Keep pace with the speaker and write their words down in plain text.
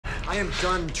I am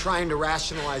done trying to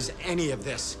rationalize any of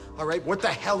this, all right? What the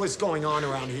hell is going on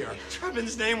around here?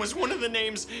 Trevin's name was one of the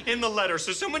names in the letter,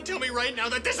 so someone tell me right now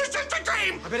that this is just a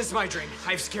dream! I bet it's my dream.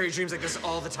 I have scary dreams like this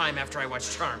all the time after I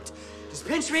watch Charmed. Just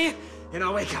pinch me, and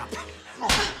I'll wake up.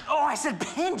 Oh, I said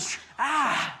pinch.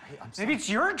 Ah, maybe it's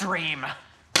your dream.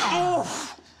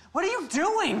 Oh, what are you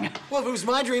doing? Well, if it was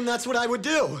my dream, that's what I would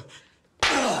do.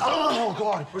 Oh,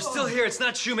 God. We're still here. It's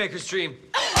not Shoemaker's dream.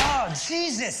 Oh,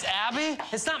 Jesus, Abby.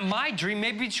 It's not my dream.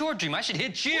 Maybe it's your dream. I should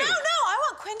hit you. No, I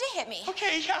want Quinn to hit me.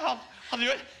 Okay, yeah, I'll do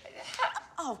it.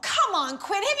 Oh, come on,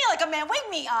 Quinn. Hit me like a man. Wake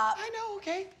me up. I know,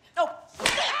 okay. Oh.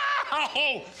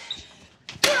 Ow!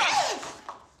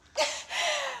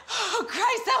 Oh,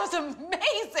 Christ, that was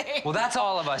amazing. Well, that's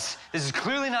all of us. This is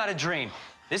clearly not a dream.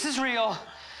 This is real,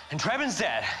 and Trevin's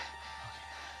dead.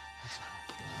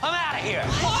 I'm out of here.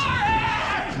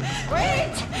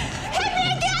 Wait! Hit me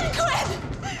again, Quinn!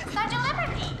 Sergeant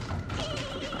Liberty.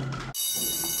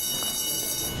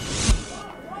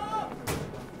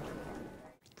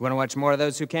 If you want to watch more of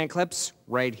those Who Can't clips,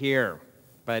 right here.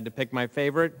 If I had to pick my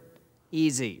favorite,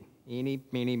 easy. Eeny,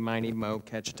 meeny, miny, mo,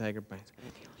 catch a tiger by...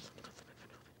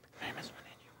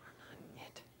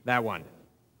 That one.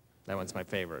 That one's my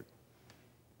favorite.